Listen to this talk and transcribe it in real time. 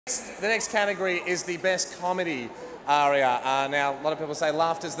The next category is the best comedy aria. Now, a lot of people say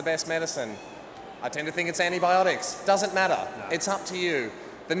laughter's the best medicine. I tend to think it's antibiotics. Doesn't matter. No. It's up to you.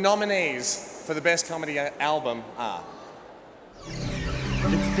 The nominees for the best comedy album are...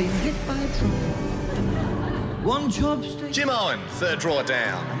 It's been hit by a truck. One chopstick. Jim Owen, third draw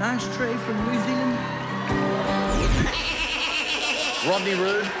down. An ashtray from New Zealand. Rodney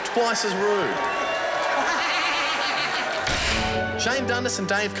Rude, twice as rude. Shane Dundas and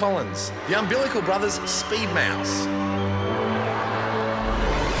Dave Collins, the Umbilical Brothers' Speed Mouse.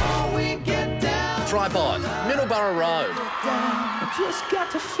 Tripod, Middleborough Road. I just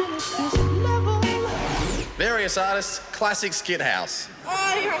got to finish this level. Various artists, classic Skit House.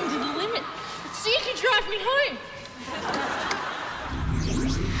 Oh, you're under the limit. So you can drive me home.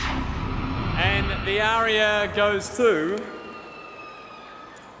 And the aria goes to...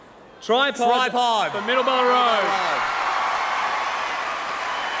 Tripod. For Middleborough Road.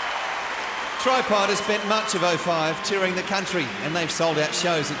 Tripod has spent much of 05 touring the country, and they've sold out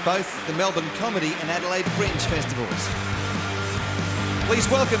shows at both the Melbourne Comedy and Adelaide Fringe festivals. Please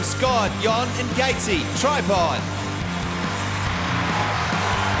welcome Scott, Jon and Gatesy, Tripod.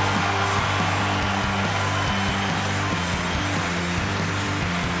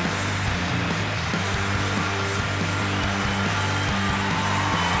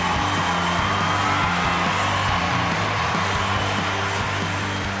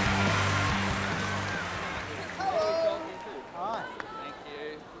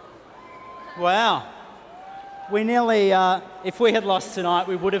 Wow. We nearly, if we had lost tonight,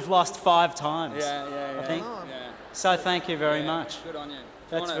 we would have lost 5 times. I think. Yeah. So thank you very much. Good on you.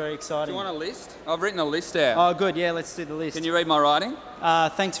 That's very exciting. Do you want a list? I've written a list out. Oh, good. Yeah, let's do the list. Can you read my writing?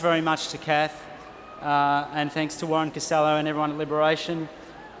 Thanks very much to Kath, and thanks to Warren Costello and everyone at Liberation.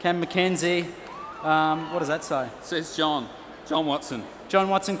 Cam McKenzie. What does that say? It says John Watson. John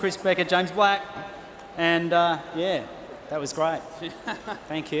Watson, Chris Becker, James Black. And yeah, that was great.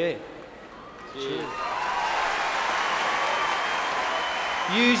 Thank you. Cheers.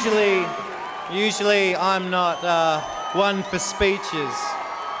 Usually I'm not one for speeches.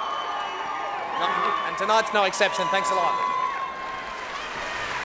 And tonight's no exception. Thanks a lot.